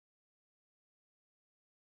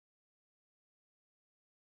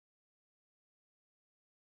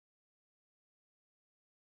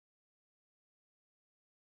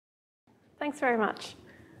Thanks very much.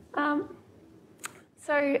 I'm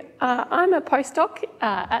a postdoc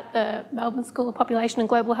at the Melbourne School of Population and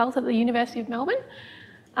Global Health at the University of Melbourne.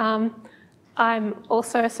 I'm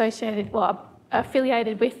also affiliated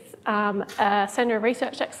with a Centre of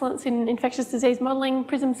Research Excellence in Infectious Disease Modelling,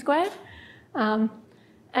 PRISM Squared. And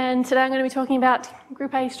today I'm going to be talking about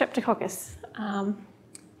Group A Streptococcus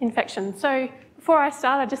infection. So before I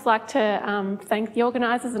start, I'd just like to thank the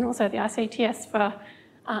organisers and also the ICTS for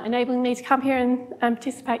enabling me to come here and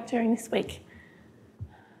participate during this week.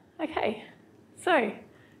 Okay, so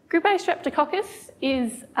Group A Streptococcus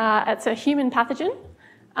is it's a human pathogen.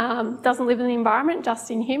 Doesn't live in the environment, just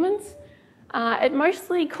in humans. It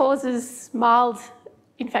mostly causes mild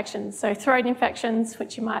infections, so throat infections,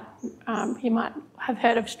 which you might have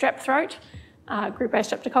heard of strep throat. Group A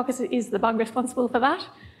Streptococcus is the bug responsible for that.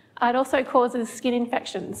 It also causes skin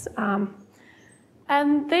infections.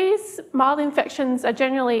 And these mild infections are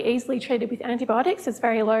generally easily treated with antibiotics. There's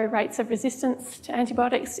very low rates of resistance to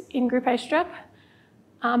antibiotics in Group A strep.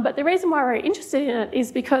 But the reason why we're interested in it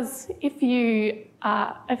is because there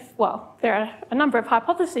are a number of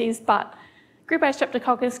hypotheses, but Group A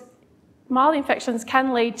Streptococcus mild infections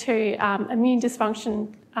can lead to immune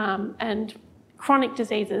dysfunction and chronic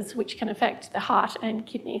diseases which can affect the heart and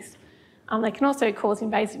kidneys. They can also cause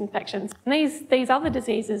invasive infections. And these other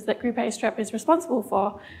diseases that Group A strep is responsible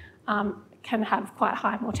for can have quite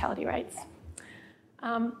high mortality rates.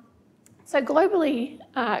 So globally,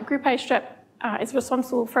 Group A strep is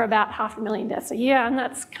responsible for about 500,000 deaths a year, and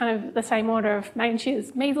that's kind of the same order of magnitude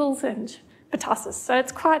as measles and pertussis. So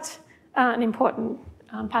it's quite an important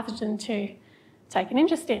pathogen to take an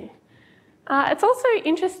interest in. It's also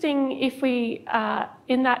interesting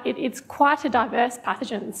in that it's quite a diverse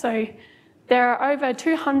pathogen. So there are over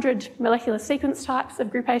 200 molecular sequence types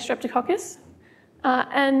of Group A Streptococcus,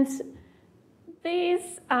 and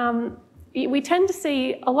these we tend to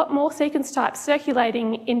see a lot more sequence types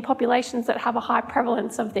circulating in populations that have a high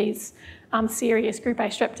prevalence of these serious Group A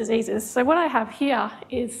strep diseases. So what I have here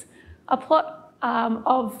is a plot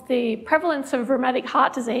of the prevalence of rheumatic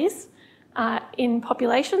heart disease in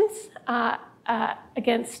populations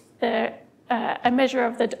against a measure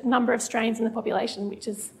of the number of strains in the population, which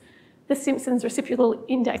is the Simpson's reciprocal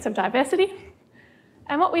index of diversity.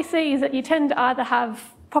 And what we see is that you tend to either have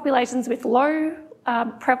populations with low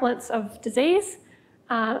prevalence of disease,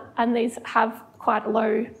 and these have quite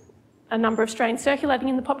a number of strains circulating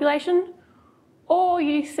in the population, or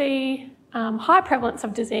you see high prevalence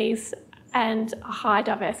of disease and a high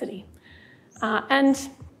diversity. We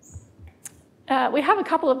have a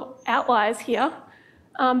couple of outliers here,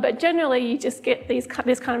 but generally you just get this kind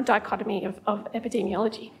of dichotomy of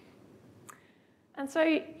epidemiology. And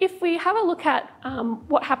so if we have a look at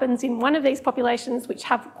what happens in one of these populations which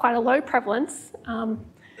have quite a low prevalence,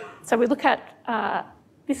 so we look at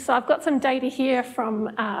this, so I've got some data here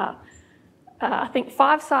from I think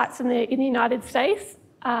 5 sites in the United States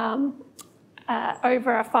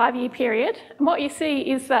over a 5-year period. And what you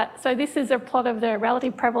see is that, so this is a plot of the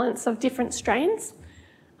relative prevalence of different strains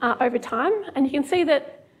over time, and you can see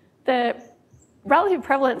that the relative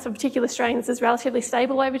prevalence of particular strains is relatively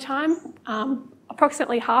stable over time.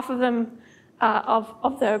 Approximately half of them,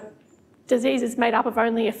 of the disease is made up of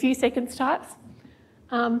only a few sequence types.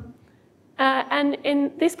 And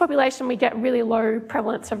in this population, we get really low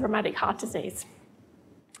prevalence of rheumatic heart disease.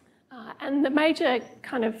 And the major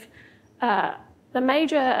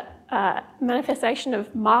manifestation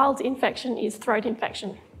of mild infection is throat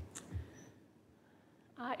infection.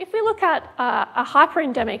 If we look at a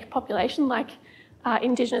hyperendemic population, like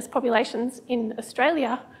Indigenous populations in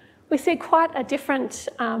Australia, we see quite different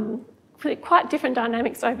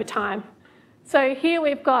dynamics over time. So here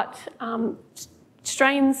we've got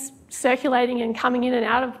strains circulating and coming in and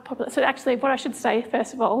out of the population. So actually what I should say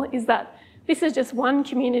first of all is that this is just one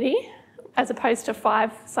community as opposed to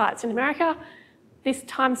 5 sites in America. This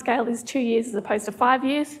timescale is 2 years as opposed to 5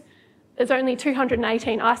 years. There's only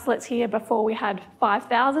 218 isolates here before we had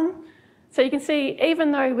 5,000. So you can see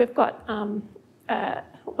even though we've got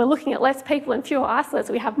we're looking at less people and fewer isolates,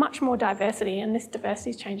 we have much more diversity, and this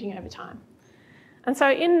diversity is changing over time. And so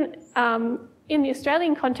in the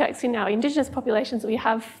Australian context, in our Indigenous populations, we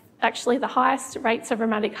have actually the highest rates of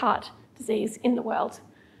rheumatic heart disease in the world.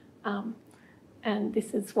 And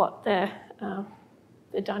this is what the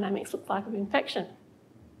dynamics look like of infection.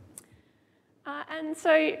 And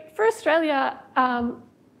so for Australia,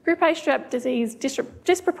 Group A strep disease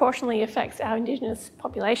disproportionately affects our Indigenous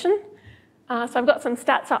population. So I've got some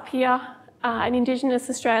stats up here. An Indigenous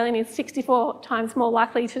Australian is 64 times more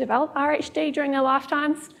likely to develop RHD during their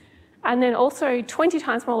lifetimes, and then also 20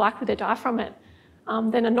 times more likely to die from it.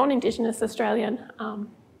 than a non-Indigenous Australian.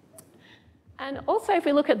 And also, if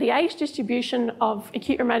we look at the age distribution of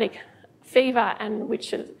acute rheumatic fever, and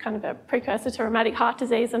which is kind of a precursor to rheumatic heart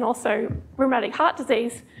disease and also rheumatic heart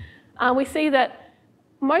disease, we see that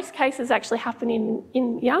most cases actually happen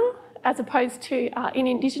in young, as opposed to in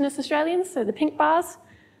Indigenous Australians, so the pink bars.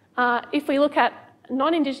 If we look at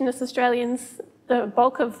non-Indigenous Australians, the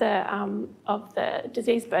bulk of the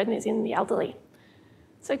disease burden is in the elderly.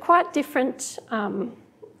 So quite different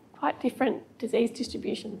disease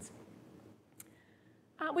distributions.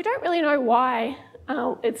 We don't really know why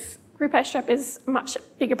Group A strep is a much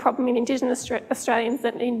bigger problem in Indigenous Australians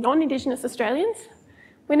than in non-Indigenous Australians.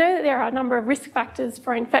 We know that there are a number of risk factors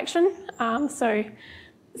for infection. So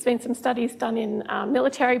there's been some studies done in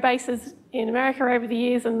military bases in America over the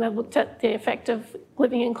years, and they've looked at the effect of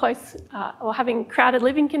living in close or having crowded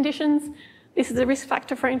living conditions. This is a risk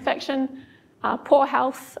factor for infection. Poor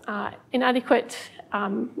health, inadequate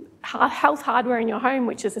health hardware in your home,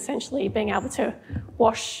 which is essentially being able to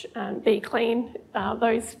wash and be clean.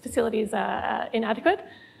 Those facilities are inadequate.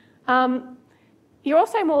 You're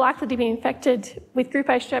also more likely to be infected with Group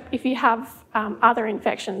A strep if you have other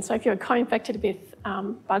infections. So if you're co-infected with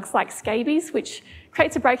bugs like scabies, which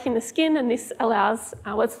creates a break in the skin, and this allows,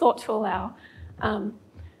 it's thought to allow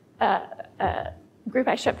Group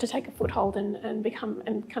A strep to take a foothold and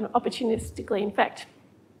kind of opportunistically infect.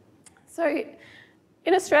 So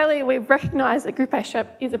in Australia, we've recognised that Group A strep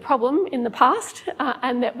is a problem in the past,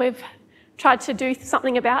 and that we've tried to do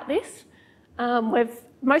something about this.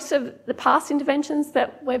 Most of the past interventions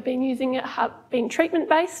that we've been using have been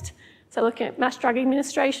treatment-based, so looking at mass drug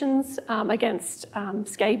administrations against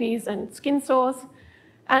scabies and skin sores.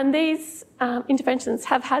 And these interventions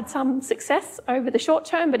have had some success over the short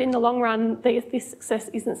term, but in the long run, this success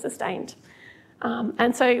isn't sustained.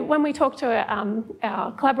 And so when we talk to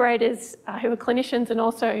our collaborators who are clinicians and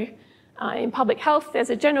also in public health,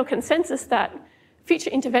 there's a general consensus that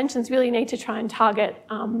future interventions really need to try and target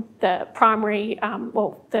the primary,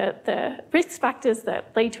 the risk factors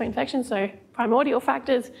that lead to infection, so primordial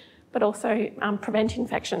factors, but also prevent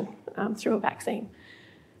infection through a vaccine.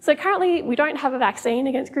 So currently, we don't have a vaccine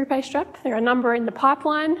against Group A strep. There are a number in the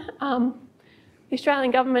pipeline. The Australian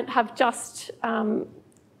government have just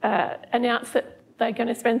announced that they're going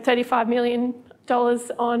to spend $35 million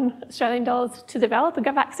on Australian dollars to develop a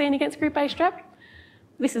vaccine against Group A strep.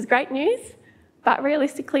 This is great news, but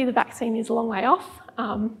realistically, the vaccine is a long way off.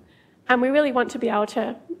 And we really want to be able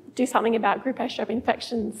to do something about Group A strep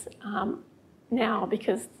infections now,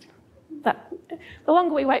 because the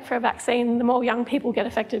longer we wait for a vaccine, the more young people get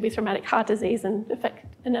affected with rheumatic heart disease, and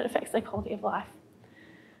it affects their quality of life.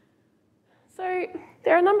 So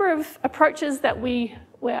there are a number of approaches that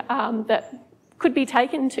that could be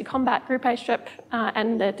taken to combat Group A strep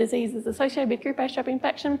and the diseases associated with Group A strep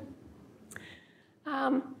infection.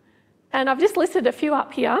 And I've just listed a few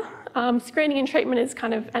up here. Screening and treatment is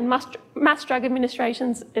and mass drug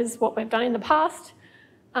administrations is what we've done in the past.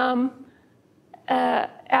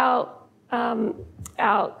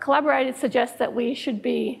 Our collaborators suggest that we should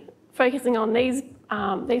be focusing on these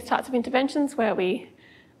types of interventions, where we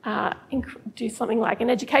do something like an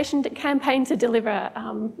education campaign to deliver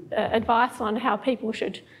advice on how people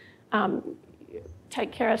should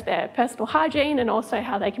take care of their personal hygiene, and also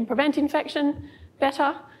how they can prevent infection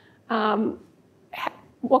better.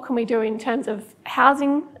 What can we do in terms of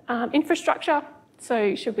housing infrastructure?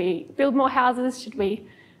 So should we build more houses? Should we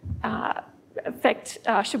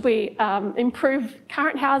improve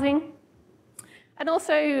current housing? And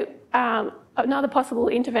also another possible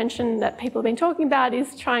intervention that people have been talking about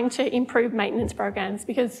is trying to improve maintenance programs,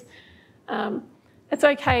 because it's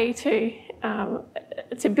okay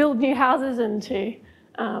to build new houses and to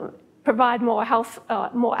provide more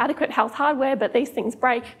adequate health hardware, but these things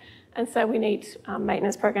break, and so we need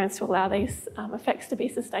maintenance programs to allow these effects to be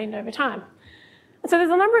sustained over time. And so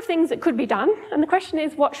there's a number of things that could be done, and the question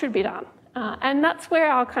is, what should be done? And that's where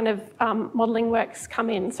our kind of modelling works come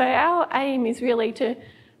in. So our aim is really to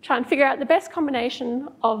try and figure out the best combination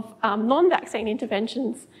of non-vaccine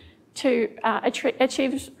interventions to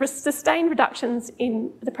achieve sustained reductions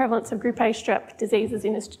in the prevalence of Group A strep diseases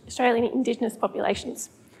in Australian Indigenous populations.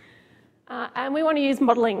 And we want to use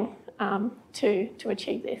modelling to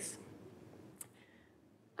achieve this.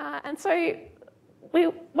 And so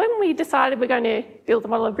when we decided we're going to build a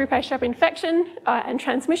model of Group A strep infection and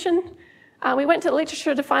transmission, we went to the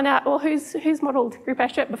literature to find out, well, who's modelled Group A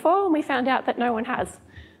strep before, and we found out that no one has.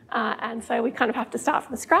 And so we kind of have to start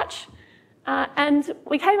from scratch. And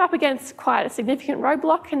we came up against quite a significant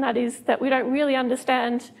roadblock, and that is that we don't really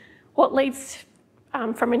understand what leads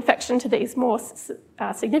from infection to these more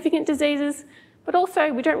significant diseases. but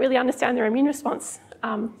also we don't really understand their immune response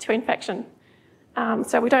to infection.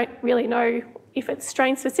 So we don't really know if it's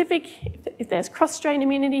strain-specific, if there's cross-strain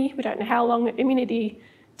immunity. We don't know how long immunity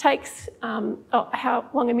takes, or how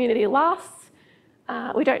long immunity lasts.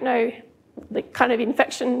 We don't know the kind of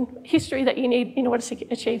infection history that you need in order to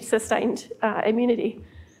achieve sustained immunity.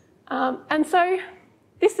 And so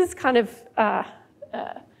this is kind of a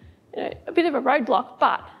bit of a roadblock,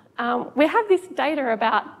 but we have this data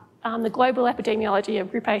about the global epidemiology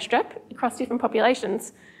of group A strep across different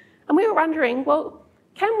populations. And we were wondering, well,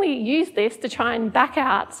 can we use this to try and back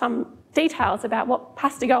out some details about what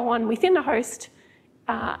has to go on within a host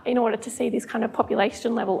in order to see these kind of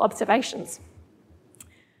population level observations?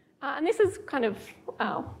 And this is kind of,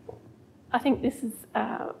 I think this is,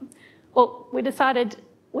 well, we decided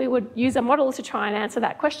we would use a model to try and answer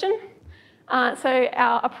that question. So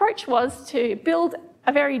our approach was to build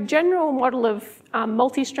a very general model of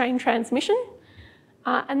multi-strain transmission,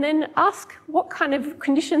 and then ask what kind of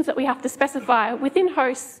conditions that we have to specify within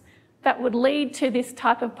hosts that would lead to this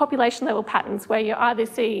type of population level patterns where you either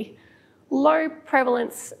see low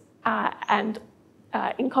prevalence and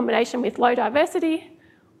in combination with low diversity,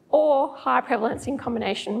 or high prevalence in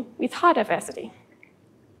combination with high diversity.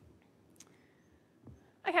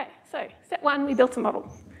 Okay, so step one, we built a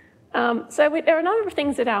model. There are a number of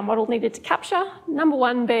things that our model needed to capture. Number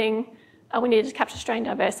one being we needed to capture strain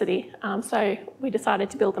diversity. So we decided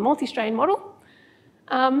to build a multi-strain model.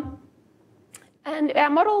 And our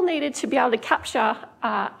model needed to be able to capture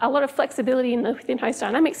a lot of flexibility within host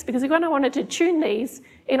dynamics, because we kind of wanted to tune these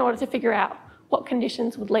in order to figure out what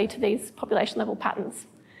conditions would lead to these population level patterns.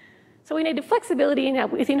 So we needed flexibility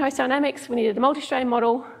within host dynamics, we needed a multi-strain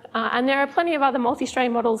model, and there are plenty of other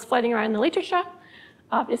multi-strain models floating around in the literature.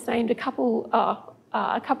 I've just named a couple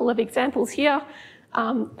of examples here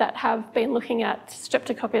that have been looking at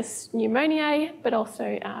Streptococcus pneumoniae, but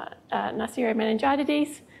also Neisseria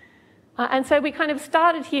meningitidis. And so we kind of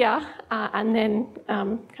started here and then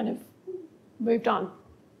kind of moved on.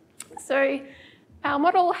 So our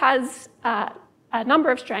model has a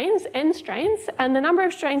number of strains, N strains, and the number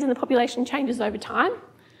of strains in the population changes over time.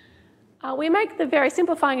 We make the very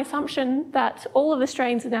simplifying assumption that all of the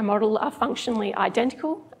strains in our model are functionally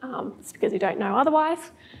identical, it's because we don't know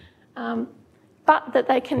otherwise, but that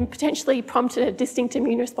they can potentially prompt a distinct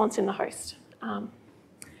immune response in the host.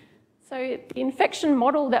 So the infection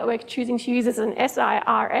model that we're choosing to use is an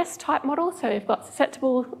SIRS type model. So we've got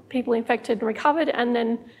susceptible, people infected and recovered, and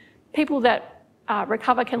then people that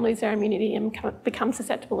recover can lose their immunity and become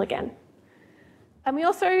susceptible again. And we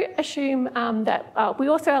also assume that we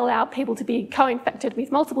also allow people to be co-infected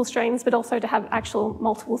with multiple strains, but also to have actual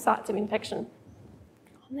multiple sites of infection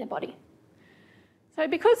on their body. So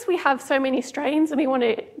because we have so many strains and we want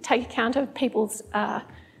to take account of people's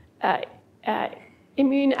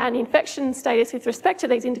immune and infection status with respect to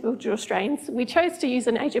these individual strains, we chose to use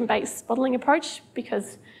an agent-based modelling approach,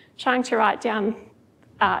 because trying to write down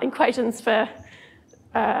equations for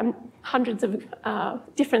hundreds of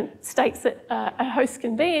different states that a host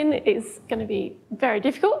can be in is going to be very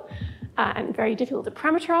difficult and very difficult to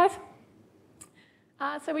parameterise.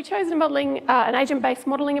 So we chose an agent-based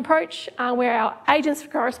modelling approach where our agents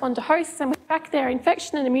correspond to hosts, and we track their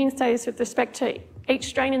infection and immune status with respect to each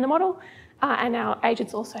strain in the model, and our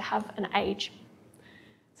agents also have an age.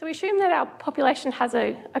 So we assume that our population has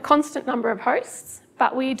a constant number of hosts,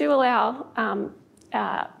 but we do allow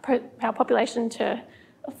our population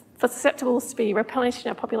for susceptibles to be replenished in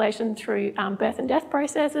our population through birth and death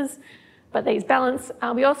processes, but these balance.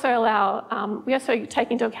 We also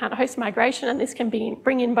take into account host migration, and this can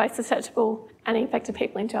bring in both susceptible and infected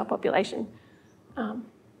people into our population.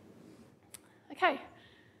 Okay,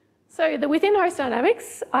 so the within host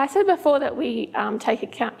dynamics, I said before that we take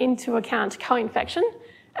into account co-infection,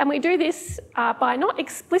 and we do this by not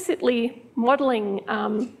explicitly modelling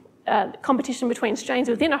competition between strains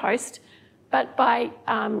within a host, but by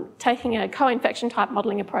taking a co-infection type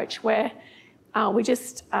modelling approach where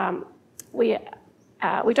we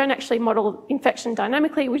don't actually model infection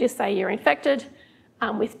dynamically. We just say you're infected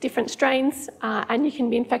with different strains, and you can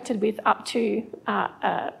be infected with up to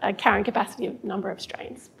a carrying capacity of number of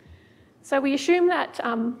strains. So we assume that,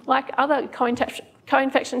 like other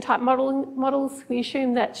co-infection type models, we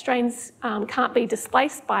assume that strains can't be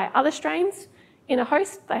displaced by other strains in a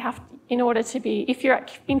host. They have, in order to be, if you're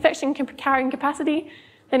at infection carrying capacity,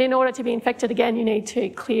 then in order to be infected again, you need to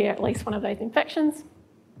clear at least one of those infections.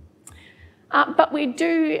 But we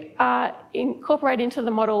do incorporate into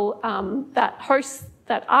the model that hosts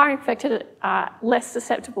that are infected are less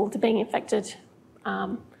susceptible to being infected,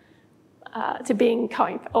 to being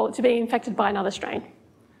infected by another strain.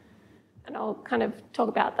 And I'll kind of talk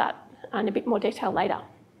about that in a bit more detail later.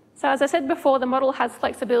 So as I said before, the model has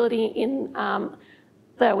flexibility in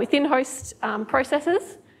the within host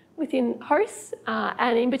processes within hosts,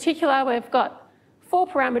 and in particular, we've got four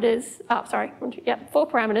parameters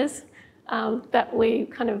that we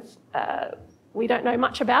kind of we don't know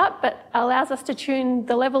much about, but allows us to tune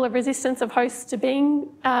the level of resistance of hosts to being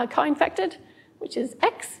co-infected, which is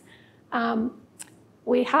X.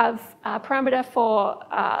 We have a parameter for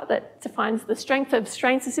that defines the strength of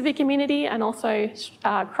strain-specific immunity and also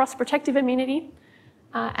cross-protective immunity.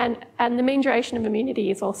 And the mean duration of immunity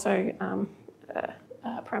is also a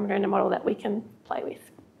parameter in the model that we can play with.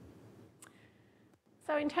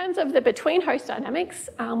 So in terms of the between-host dynamics,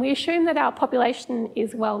 we assume that our population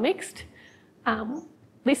is well mixed.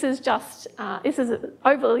 This is an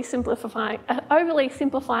overly simplifying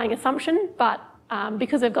assumption, but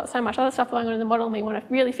because we've got so much other stuff going on in the model, and we want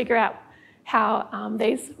to really figure out how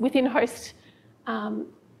these within-host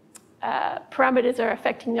parameters are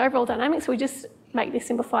affecting the overall dynamics, we just make this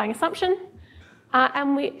simplifying assumption.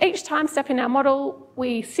 And each time step in our model,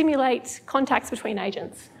 we simulate contacts between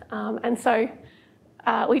agents. And so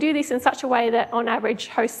we do this in such a way that on average,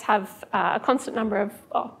 hosts have a constant number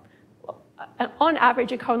of, on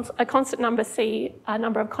average, a constant number C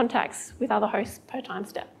number of contacts with other hosts per time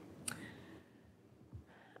step.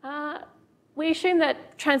 We assume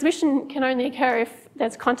that transmission can only occur if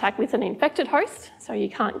there's contact with an infected host, so you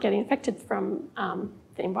can't get infected from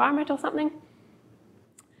the environment or something.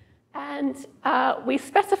 And we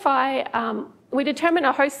specify, we determine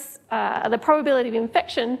a host's, the probability of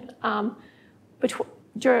infection from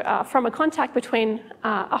a contact between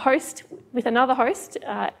a host with another host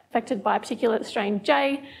affected by a particular strain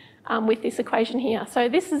J with this equation here. So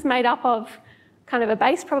this is made up of kind of a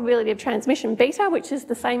base probability of transmission beta, which is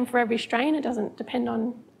the same for every strain. It doesn't depend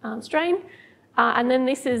on strain. And then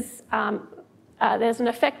this is, there's an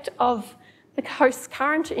effect of the host's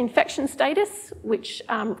current infection status, which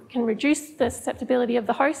can reduce the susceptibility of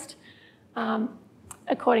the host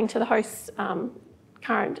according to the host's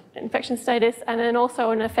current infection status, and then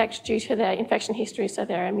also an effect due to their infection history, so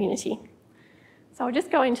their immunity. So I'll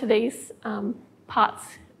just go into these parts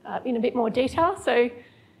in a bit more detail. So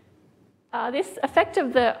this effect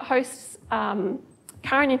of the host's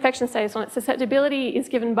current infection status on its susceptibility is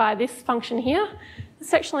given by this function here.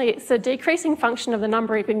 Essentially, it's a decreasing function of the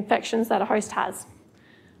number of infections that a host has.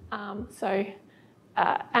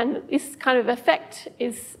 And this kind of effect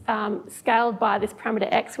is scaled by this parameter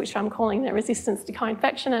X, which I'm calling the resistance to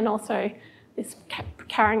co-infection, and also this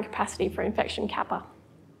carrying capacity for infection kappa.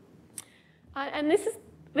 And this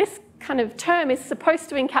kind of term is supposed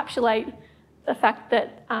to encapsulate the fact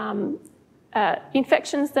that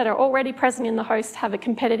infections that are already present in the host have a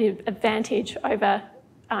competitive advantage over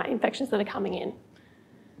infections that are coming in.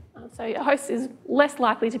 So a host is less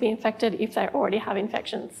likely to be infected if they already have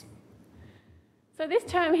infections. So this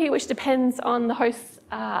term here, which depends on the host's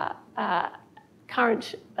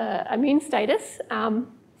current immune status,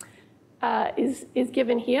 is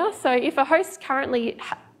given here. So if a host currently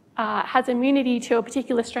has immunity to a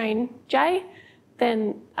particular strain J,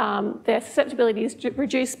 then their susceptibility is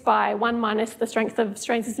reduced by 1 minus the strength of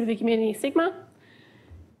strain-specific immunity sigma.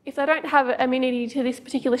 If they don't have immunity to this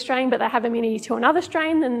particular strain, but they have immunity to another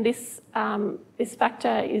strain, then this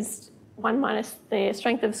factor is 1 minus the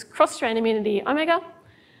strength of cross-strain immunity omega.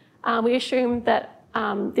 We assume that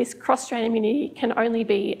this cross-strain immunity can only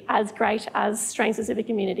be as great as strain-specific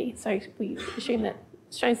immunity. So we assume that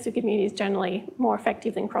strain-specific immunity is generally more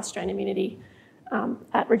effective than cross-strain immunity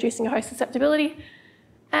at reducing a host susceptibility.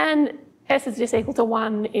 And S is just equal to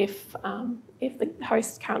 1 if the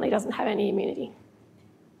host currently doesn't have any immunity.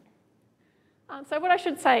 So what I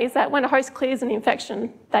should say is that when a host clears an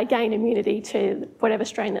infection, they gain immunity to whatever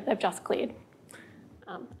strain that they've just cleared.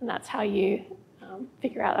 And that's how you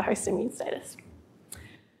figure out a host's immune status.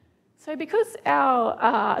 So because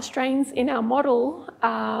our strains in our model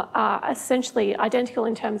are essentially identical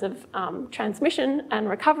in terms of transmission and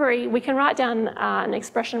recovery, we can write down an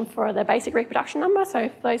expression for the basic reproduction number. So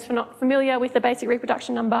for those who are not familiar with the basic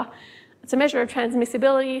reproduction number, it's a measure of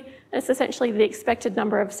transmissibility, and it's essentially the expected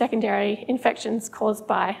number of secondary infections caused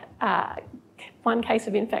by one case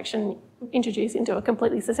of infection introduced into a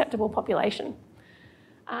completely susceptible population.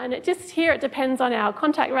 And it depends on our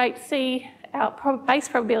contact rate, C, our base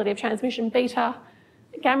probability of transmission, beta,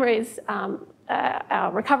 gamma is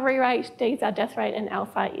our recovery rate, D is our death rate, and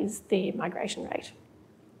alpha is the migration rate.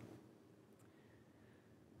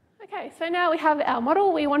 Okay, so now we have our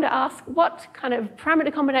model. We want to ask what kind of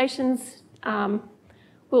parameter combinations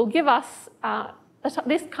will give us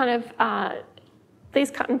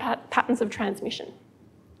these patterns of transmission.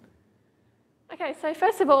 Okay, so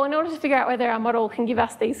first of all, in order to figure out whether our model can give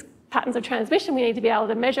us these patterns of transmission, we need to be able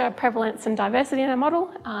to measure prevalence and diversity in our model.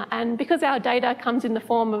 And because our data comes in the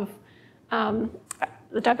form of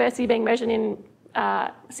the diversity being measured in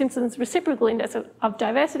Simpson's reciprocal index of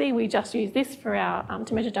diversity, we just use this for our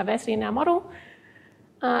to measure diversity in our model.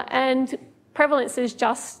 And prevalence is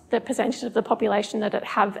just the percentage of the population that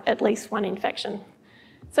have at least one infection.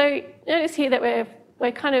 So notice here that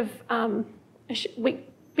we're kind of,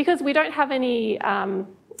 because we don't have any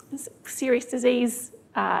serious disease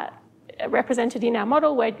represented in our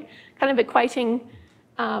model, we're kind of equating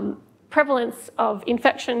prevalence of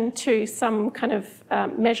infection to some kind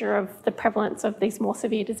of measure of the prevalence of these more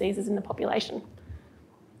severe diseases in the population.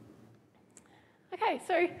 Okay,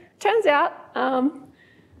 so it turns out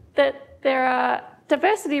that there are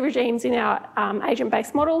diversity regimes in our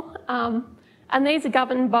agent-based model, and these are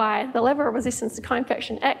governed by the level of resistance to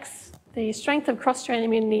co-infection X, the strength of cross-strain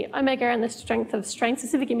immunity omega, and the strength of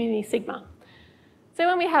strain-specific immunity sigma. So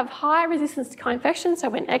when we have high resistance to co-infection, so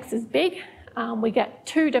when X is big, we get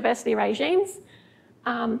two diversity regimes.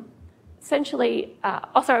 We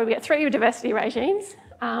get three diversity regimes.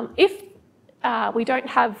 If we don't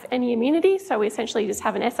have any immunity, so we essentially just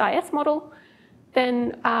have an SIS model,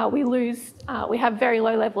 then we have very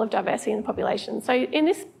low level of diversity in the population. So in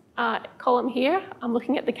this column here, I'm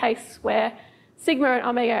looking at the case where sigma and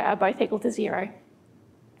omega are both equal to 0.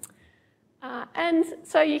 And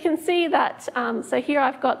so you can see that, so here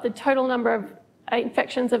I've got the total number of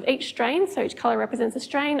infections of each strain, so each colour represents a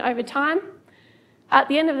strain over time. At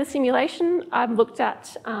the end of the simulation, I've looked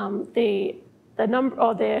at the number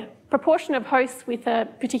or the proportion of hosts with a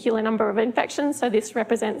particular number of infections, so this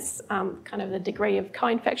represents kind of the degree of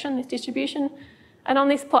co-infection, this distribution. And on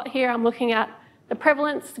this plot here, I'm looking at the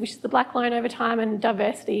prevalence, which is the black line over time, and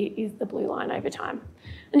diversity is the blue line over time.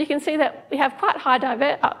 And you can see that we have quite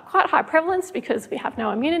high prevalence because we have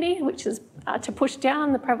no immunity, which is to push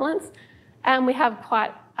down the prevalence, and we have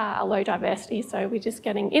quite a low diversity. So we're just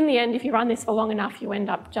getting, in the end, if you run this for long enough, you end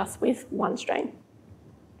up just with one strain.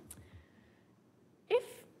 If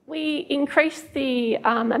we increase the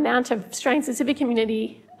amount of strain-specific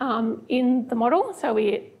immunity in the model, so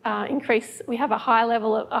we have a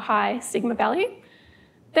high sigma value,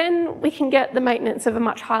 then we can get the maintenance of a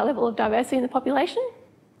much higher level of diversity in the population.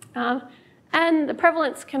 And the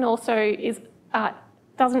prevalence can also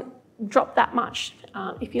doesn't drop that much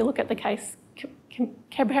if you look at the case,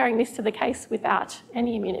 comparing this to the case without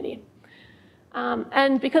any immunity.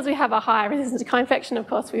 And because we have a high resistance to co-infection, of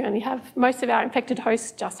course, we only have, most of our infected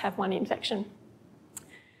hosts just have one infection.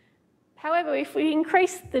 However, if we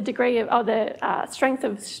increase the degree of the strength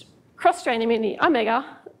of cross-strain immunity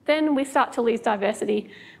omega, then we start to lose diversity.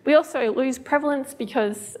 We also lose prevalence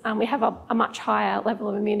because we have a much higher level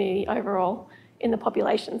of immunity overall in the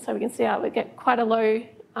population. So we can see how we get quite a low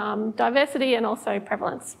diversity and also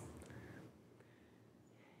prevalence.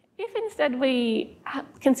 If instead we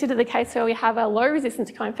consider the case where we have a low resistance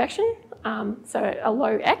to co-infection, so a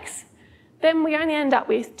low X, then we only end up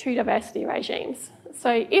with two diversity regimes.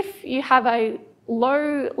 So if you have a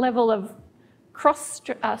low level of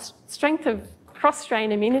strength of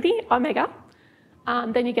cross-strain immunity, omega,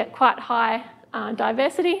 then you get quite high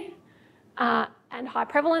diversity and high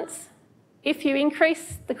prevalence. If you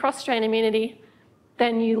increase the cross-strain immunity,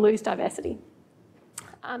 then you lose diversity.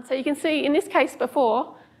 So you can see in this case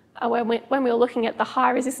before, when we were looking at the high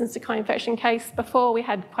resistance to co-infection case, before we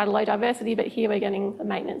had quite a low diversity, but here we're getting the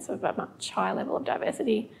maintenance of a much higher level of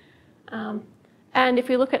diversity. And if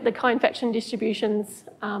we look at the co-infection distributions,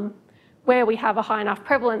 where we have a high enough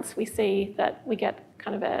prevalence, we see that we get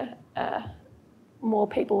kind of more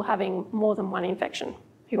people having more than one infection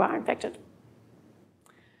who are infected.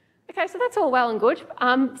 Okay, so that's all well and good.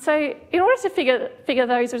 So in order to figure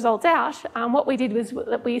those results out, what we did was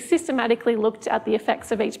that we systematically looked at the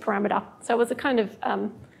effects of each parameter. So it was a kind of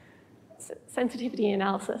sensitivity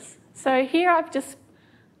analysis. So here I've just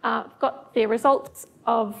got the results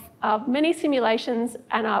of many simulations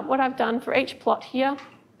and what I've done for each plot here.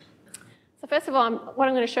 So first of all, what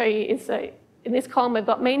I'm going to show you is in this column we've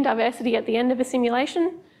got mean diversity at the end of a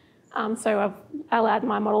simulation. So I've allowed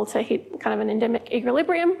my model to hit kind of an endemic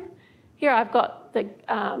equilibrium. Here I've got the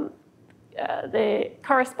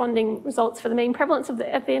corresponding results for the mean prevalence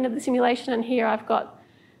at the end of the simulation, and here I've got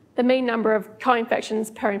the mean number of co-infections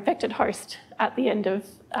per infected host at the end of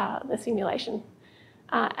the simulation.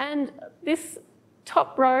 And this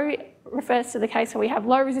top row refers to the case where we have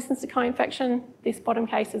low resistance to co-infection. This bottom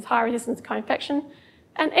case is high resistance to co-infection.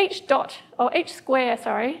 And each dot, or each square,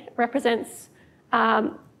 sorry, represents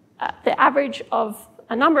the average of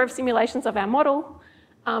a number of simulations of our model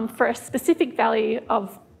for a specific value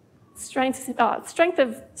of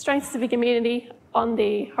strain-specific immunity on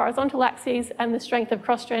the horizontal axis and the strength of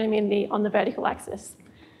cross-strain immunity on the vertical axis.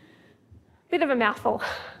 Bit of a mouthful,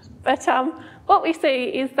 but what we see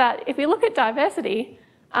is that if we look at diversity,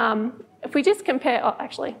 if we just compare, oh,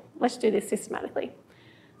 actually, let's do this systematically.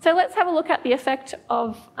 So let's have a look at the effect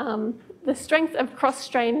of the strength of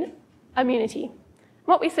cross-strain immunity.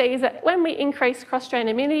 What we see is that when we increase cross-strain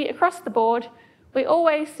immunity across the board, we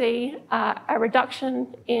always see a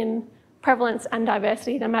reduction in prevalence and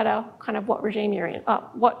diversity, no matter kind of what regime you're in,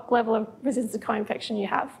 what level of resistance to co-infection you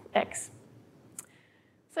have, X.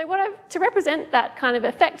 So to represent that kind of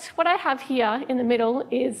effect, what I have here in the middle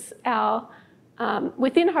is our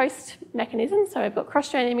within host mechanism. So we've got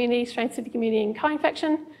cross-strain immunity, strain-specific immunity, and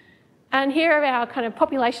co-infection. And here are our kind of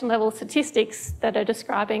population level statistics that are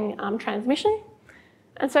describing transmission.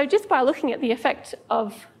 And so just by looking at the effect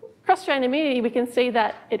of cross-strain immunity, we can see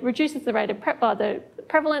that it reduces the rate of the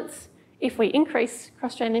prevalence if we increase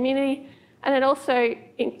cross-strain immunity, and it also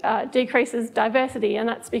decreases diversity, and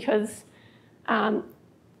that's because, so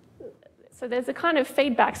there's a kind of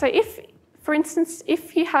feedback. So if, for instance,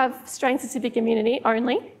 if you have strain-specific immunity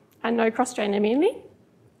only and no cross-strain immunity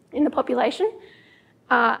in the population,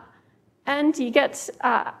 and you get,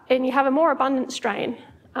 and you have a more abundant strain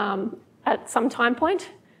at some time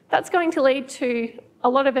point, that's going to lead to a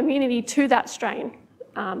lot of immunity to that strain,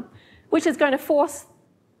 which is going to force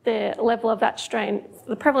the level of that strain,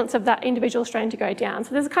 the prevalence of that individual strain to go down. So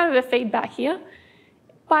there's kind of a feedback here.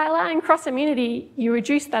 By allowing cross-immunity, you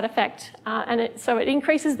reduce that effect, and so it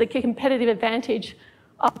increases the competitive advantage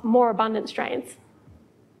of more abundant strains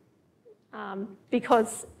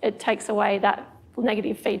because it takes away that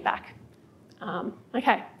negative feedback.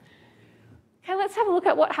 Okay, let's have a look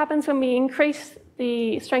at what happens when we increase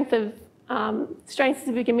the strength of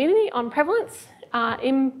strain-specific immunity on prevalence.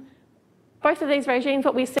 In both of these regimes,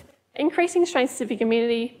 what we see, increasing strain-specific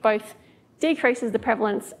immunity both decreases the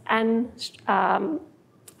prevalence and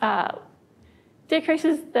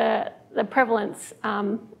decreases the prevalence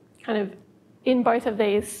kind of in both of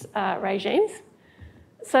these regimes.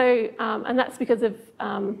 So, and that's because of,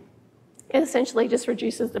 it essentially just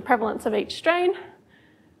reduces the prevalence of each strain.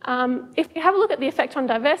 If you have a look at the effect on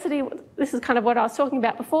diversity, this is kind of what I was talking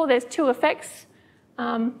about before. There's two effects.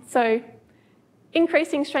 So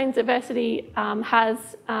increasing strain diversity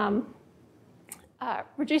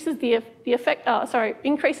reduces the effect,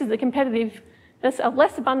 increases the competitiveness of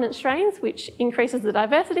less abundant strains, which increases the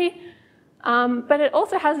diversity. But it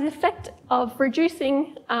also has the effect of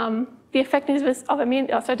reducing the effectiveness of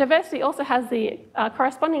immunity. So diversity also has the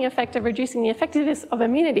corresponding effect of reducing the effectiveness of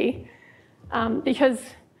immunity because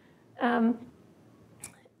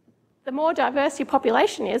the more diverse your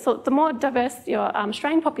population is, or the more diverse your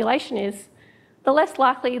strain population is, the less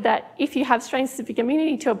likely that if you have strain-specific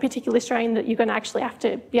immunity to a particular strain that you're going to actually have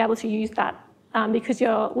to be able to use that because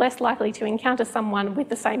you're less likely to encounter someone with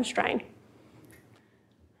the same strain.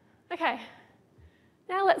 Okay,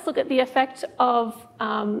 now let's look at the effect of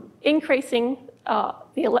increasing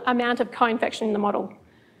the amount of co-infection in the model.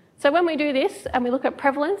 So when we do this and we look at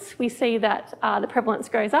prevalence, we see that the prevalence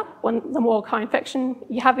goes up when the more co-infection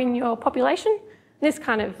you have in your population. This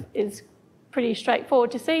kind of is pretty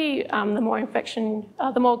straightforward to see. The more infections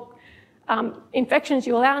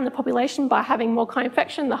you allow in the population by having more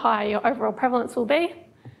co-infection, the higher your overall prevalence will be.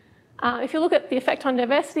 If you look at the effect on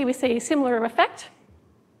diversity, we see a similar effect.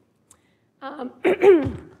 And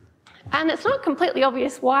it's not completely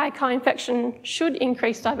obvious why co-infection should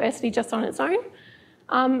increase diversity just on its own.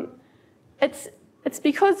 It's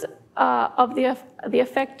because of the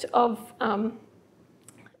effect of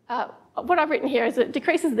what I've written here is it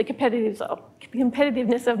decreases the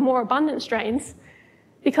competitiveness of more abundant strains,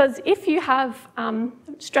 because if you have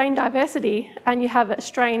strain diversity and you have a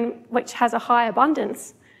strain which has a high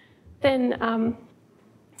abundance, then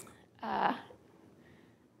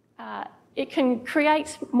it can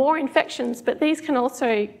create more infections, but these can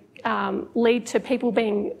also lead to people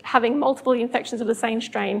having multiple infections of the same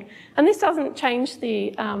strain. And this doesn't change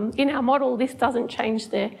in our model, this doesn't change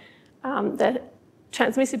the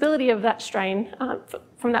transmissibility of that strain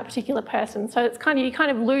from that particular person. So it's you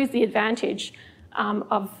kind of lose the advantage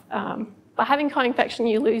by having co-infection,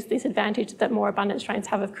 you lose this advantage that more abundant strains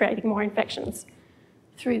have of creating more infections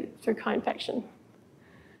through co-infection.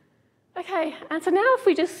 Okay, and so now if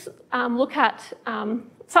we just look at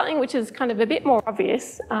something which is kind of a bit more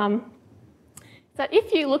obvious, that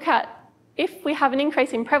if we have an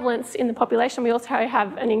increase in prevalence in the population, we also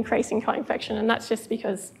have an increase in co-infection, and that's just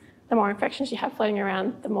because the more infections you have floating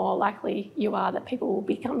around, the more likely you are that people will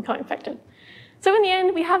become co-infected. So in the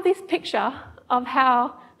end, we have this picture of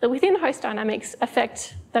how the within-host dynamics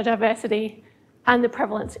affect the diversity and the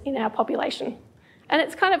prevalence in our population. And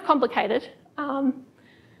it's kind of complicated,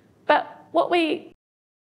 but what we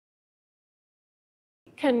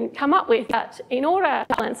can come up with that in order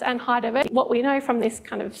to balance and high diversity, what we know from this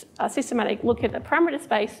kind of systematic look at the parameter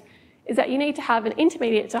space is that you need to have an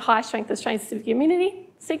intermediate to high strength of strain-specific immunity,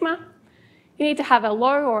 sigma. You need to have a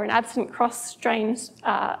low or an absent cross-strain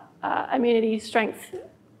immunity strength,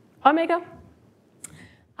 omega.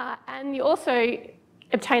 And you also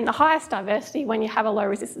obtain the highest diversity when you have a low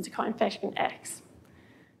resistance to co-infection, X.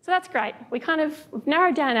 So that's great. We've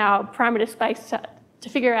narrowed down our parameter space to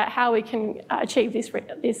figure out how we can achieve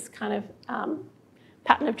this kind of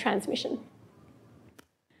pattern of transmission.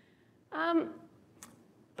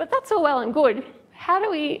 But that's all well and good. How do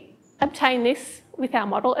we obtain this with our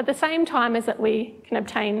model at the same time as that we can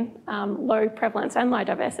obtain low prevalence and low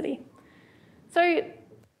diversity? So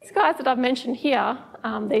these guys that I've mentioned here,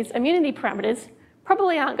 these immunity parameters,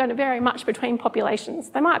 probably aren't going to vary much between populations.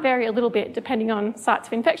 They might vary a little bit depending on sites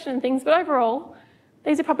of infection and things, but overall,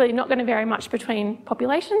 these are probably not going to vary much between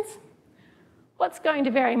populations. What's going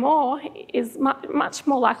to vary more is much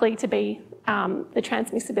more likely to be the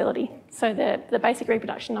transmissibility, so the basic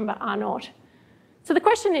reproduction number R0. So the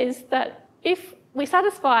question is that if we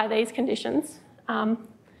satisfy these conditions,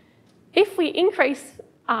 if we increase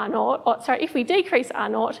R0, if we decrease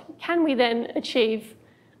R0, can we then achieve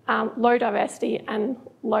low diversity and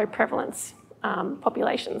low prevalence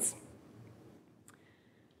populations?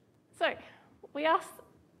 So we asked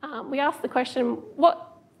the question, what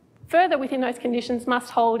further within those conditions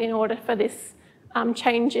must hold in order for this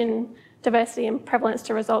change in diversity and prevalence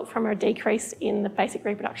to result from a decrease in the basic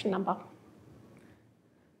reproduction number?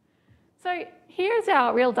 So here's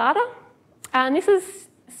our real data, and this is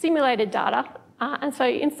simulated data. And so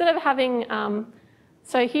instead of having,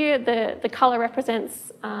 so here the colour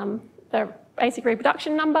represents the basic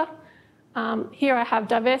reproduction number. Here I have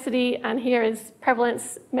diversity, and here is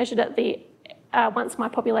prevalence measured at the once my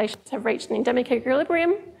populations have reached an endemic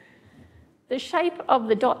equilibrium. The shape of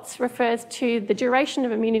the dots refers to the duration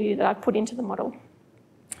of immunity that I've put into the model.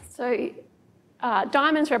 So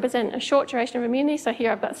diamonds represent a short duration of immunity, so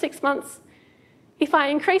here I've got 6 months. If I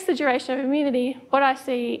increase the duration of immunity, what I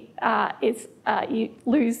see is you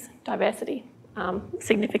lose diversity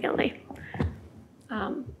significantly.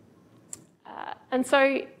 And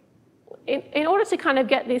so in order to kind of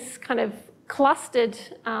get this kind of clustered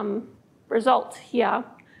result here,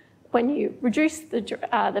 when you reduce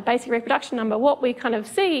the basic reproduction number, what we kind of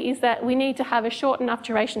see is that we need to have a short enough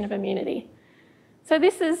duration of immunity. So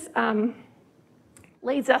this is,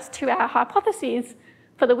 leads us to our hypotheses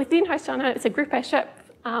for the within-host dynamics of group A strep.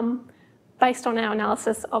 Based on our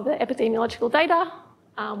analysis of the epidemiological data,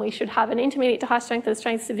 we should have an intermediate to high strength of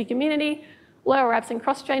strain-specific immunity, low or absent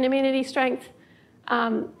cross-strain immunity strength,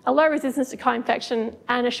 a low resistance to co-infection,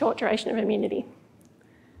 and a short duration of immunity.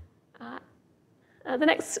 The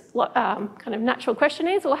next kind of natural question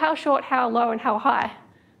is, well, how short, how low, and how high?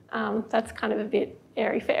 That's kind of a bit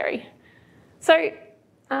airy-fairy. So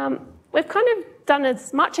we've kind of done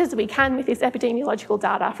as much as we can with this epidemiological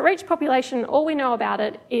data. For each population, all we know about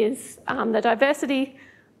it is the diversity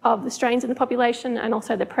of the strains in the population and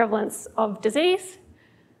also the prevalence of disease.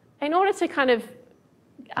 In order to kind of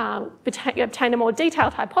obtain a more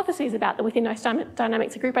detailed hypothesis about the within-host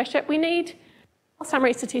dynamics of group A strep, we need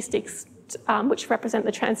summary statistics which represent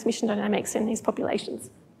the transmission dynamics in these populations.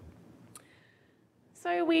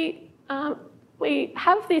 So we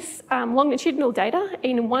have this longitudinal data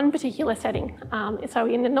in one particular setting. So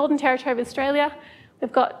in the Northern Territory of Australia,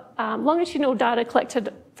 we've got longitudinal data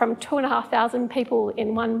collected from 2,500 people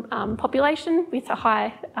in one population with a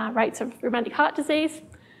high rates of rheumatic heart disease.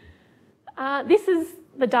 This is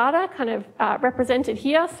the data kind of represented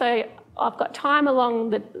here. So I've got time along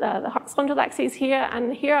the horizontal axis here,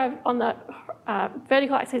 and here on the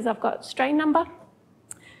vertical axis I've got strain number.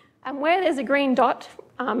 And where there's a green dot,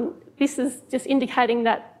 this is just indicating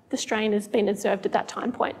that the strain has been observed at that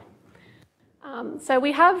time point. So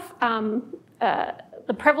we have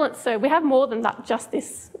the prevalence, so we have more than that, just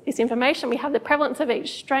this information. We have the prevalence of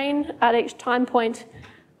each strain at each time point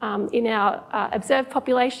in our observed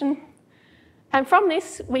population. And from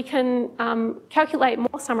this, we can calculate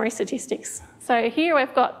more summary statistics. So here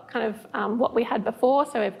we've got kind of what we had before.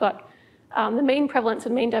 So we've got the mean prevalence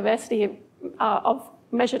and mean diversity of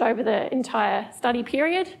measured over the entire study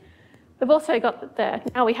period. We've also got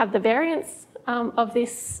now we have the variance of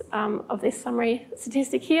this summary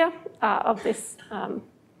statistic here, of this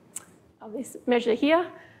measure here.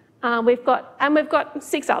 We've got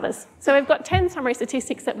 6 others. So we've got 10 summary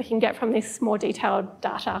statistics that we can get from this more detailed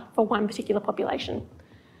data for one particular population.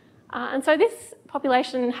 And so this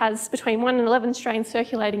population has between 1 and 11 strains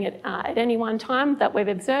circulating at any one time that we've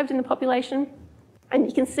observed in the population. And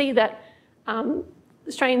you can see that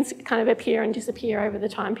strains kind of appear and disappear over the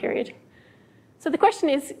time period. So the question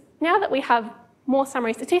is, now that we have more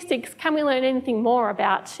summary statistics, can we learn anything more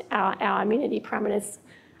about our immunity parameters?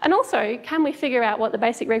 And also, can we figure out what the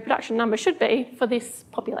basic reproduction number should be for this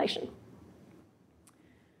population?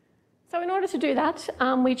 So in order to do that,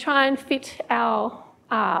 we try and fit our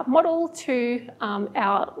model to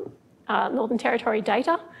our Northern Territory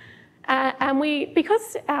data. And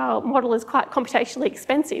because our model is quite computationally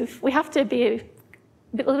expensive, we have to be a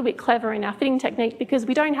little bit clever in our fitting technique because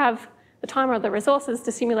we don't have the time or the resources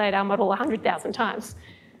to simulate our model 100,000 times.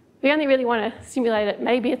 We only really want to simulate it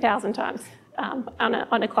maybe 1,000 times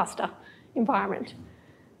on a cluster environment.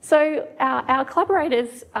 So our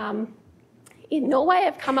collaborators in Norway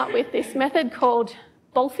have come up with this method called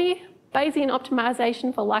BOLFI, Bayesian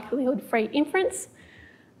Optimization for Likelihood-Free Inference.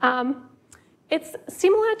 It's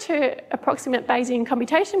similar to approximate Bayesian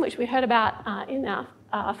computation, which we heard about in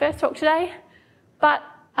our first talk today, but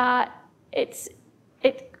it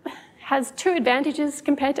has two advantages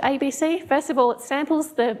compared to ABC. First of all, it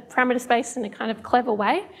samples the parameter space in a kind of clever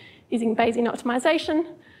way using Bayesian optimization.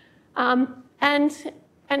 And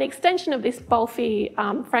an extension of this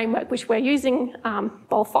BOLFI framework, which we're using,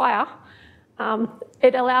 BOLFIRE,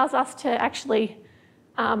 it allows us to actually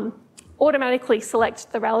automatically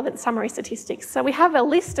select the relevant summary statistics. So we have a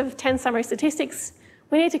list of 10 summary statistics.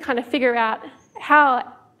 We need to kind of figure out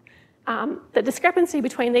how the discrepancy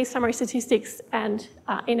between these summary statistics and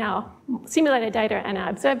in our simulated data and our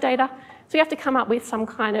observed data. So we have to come up with some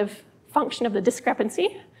kind of function of the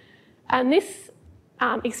discrepancy. And this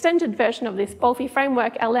extended version of this BOLFI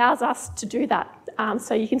framework allows us to do that.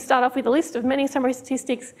 So you can start off with a list of many summary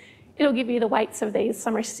statistics. It'll give you the weights of these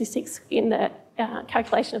summary statistics in the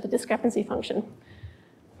calculation of the discrepancy function.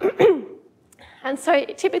 And so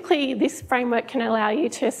typically this framework can allow you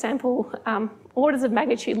to sample orders of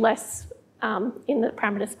magnitude less in the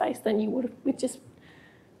parameter space than you would with just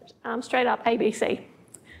straight up ABC.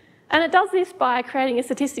 And it does this by creating a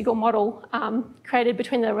statistical model created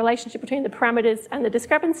between the relationship between the parameters and the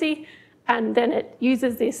discrepancy, and then it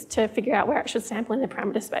uses this to figure out where it should sample in the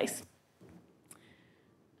parameter space.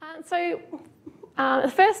 So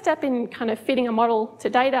the first step in kind of fitting a model to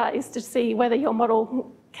data is to see whether your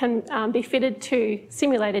model can be fitted to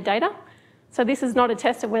simulated data. So this is not a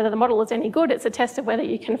test of whether the model is any good, it's a test of whether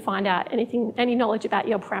you can find out any knowledge about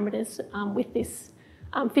your parameters with this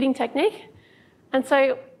fitting technique. And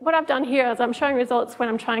so what I've done here is I'm showing results when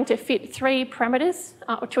I'm trying to fit 3 parameters,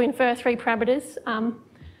 or to infer 3 parameters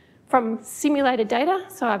from simulated data.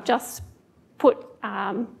 So I've just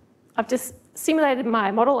simulated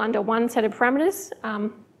my model under one set of parameters.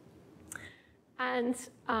 And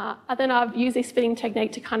then I've used this fitting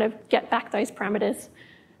technique to kind of get back those parameters.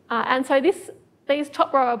 And so these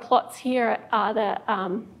top row of plots here are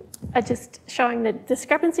just showing the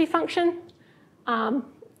discrepancy function.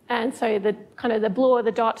 And so the kind of the bluer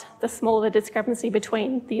the dot, the smaller the discrepancy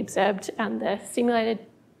between the observed and the simulated.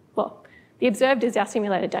 Well, the observed is our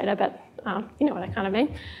simulated data, but you know what I kind of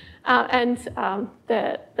mean. And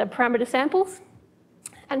the parameter samples.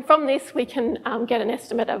 And from this, we can get an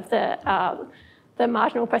estimate of the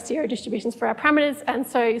marginal posterior distributions for our parameters. And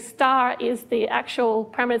so star is the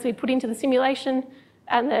actual parameters we put into the simulation,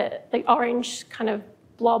 and the orange kind of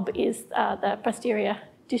blob is the posterior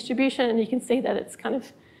distribution. And you can see that it's kind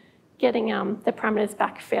of getting the parameters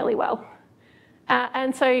back fairly well.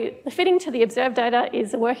 And so the fitting to the observed data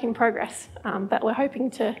is a work in progress, but we're hoping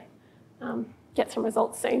to get some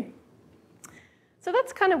results soon. So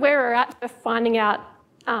that's kind of where we're at for finding out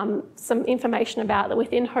some information about the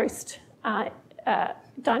within host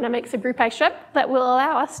dynamics of group A strep that will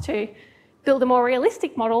allow us to build a more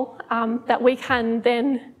realistic model that we can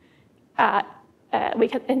then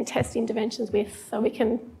test interventions with, so we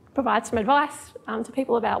can provide some advice to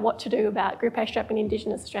people about what to do about group A strep in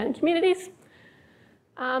Indigenous Australian communities.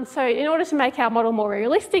 So in order to make our model more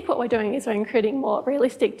realistic, what we're doing is we're including more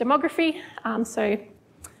realistic demography.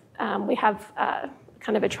 We have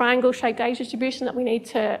kind of a triangle-shaped age distribution that we need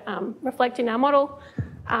to reflect in our model.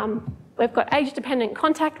 We've got age-dependent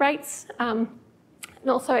contact rates, and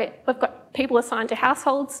also we've got people assigned to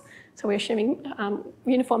households, so we're assuming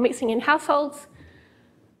uniform mixing in households.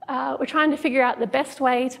 We're trying to figure out the best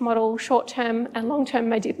way to model short-term and long-term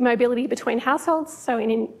mobility between households. So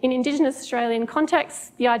in Indigenous Australian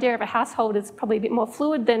contexts, the idea of a household is probably a bit more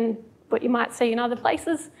fluid than what you might see in other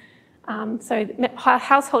places. So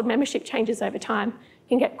household membership changes over time. You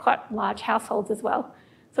can get quite large households as well.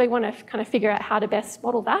 So we want to kind of figure out how to best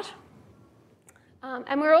model that.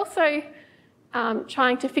 And we're also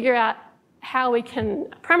trying to figure out how we can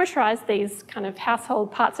parameterize these kind of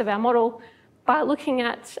household parts of our model by looking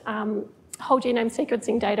at whole genome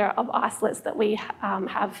sequencing data of isolates that we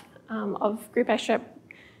have of group A strep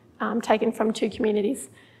taken from 2 communities.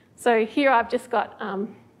 So here I've just got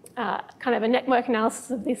kind of a network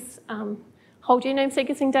analysis of this whole genome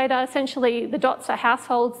sequencing data. Essentially, the dots are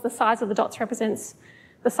households. The size of the dots represents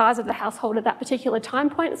the size of the household at that particular time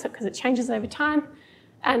point, so because it changes over time.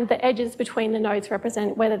 And the edges between the nodes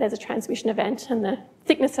represent whether there's a transmission event, and the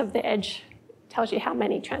thickness of the edge tells you how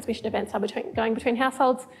many transmission events are going between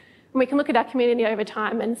households. And we can look at our community over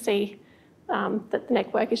time and see that the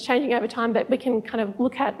network is changing over time, but we can kind of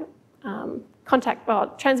look at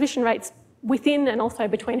transmission rates within and also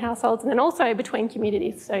between households, and then also between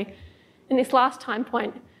communities. So in this last time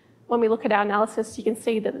point, when we look at our analysis, you can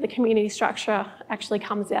see that the community structure actually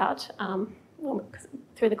comes out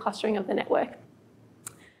through the clustering of the network.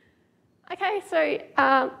 Okay, so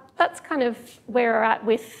that's kind of where we're at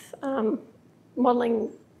with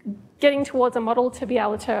modelling, getting towards a model to be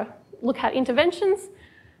able to look at interventions.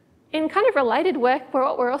 In kind of related work,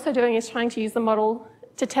 what we're also doing is trying to use the model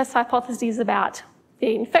to test hypotheses about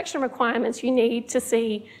the infection requirements you need to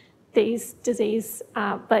see these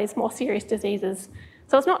more serious diseases.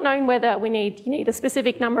 So it's not known whether you need a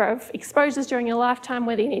specific number of exposures during your lifetime,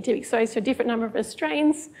 whether you need to be exposed to a different number of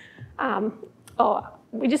strains, or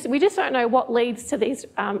we just don't know what leads to these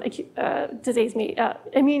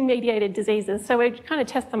immune-mediated diseases. So we're trying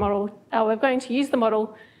to test the model. We're going to use the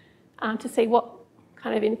model to see what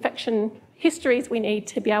kind of infection histories we need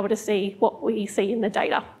to be able to see what we see in the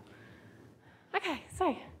data. Okay,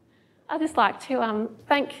 so I'd just like to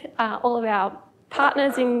thank all of our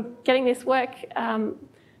partners in getting this work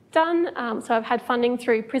done. So I've had funding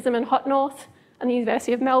through PRISM and Hot North and the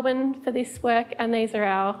University of Melbourne for this work, and these are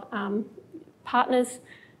our partners,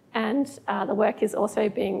 and the work is also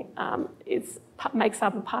makes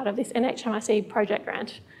up a part of this NHMIC project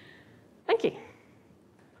grant. Thank you.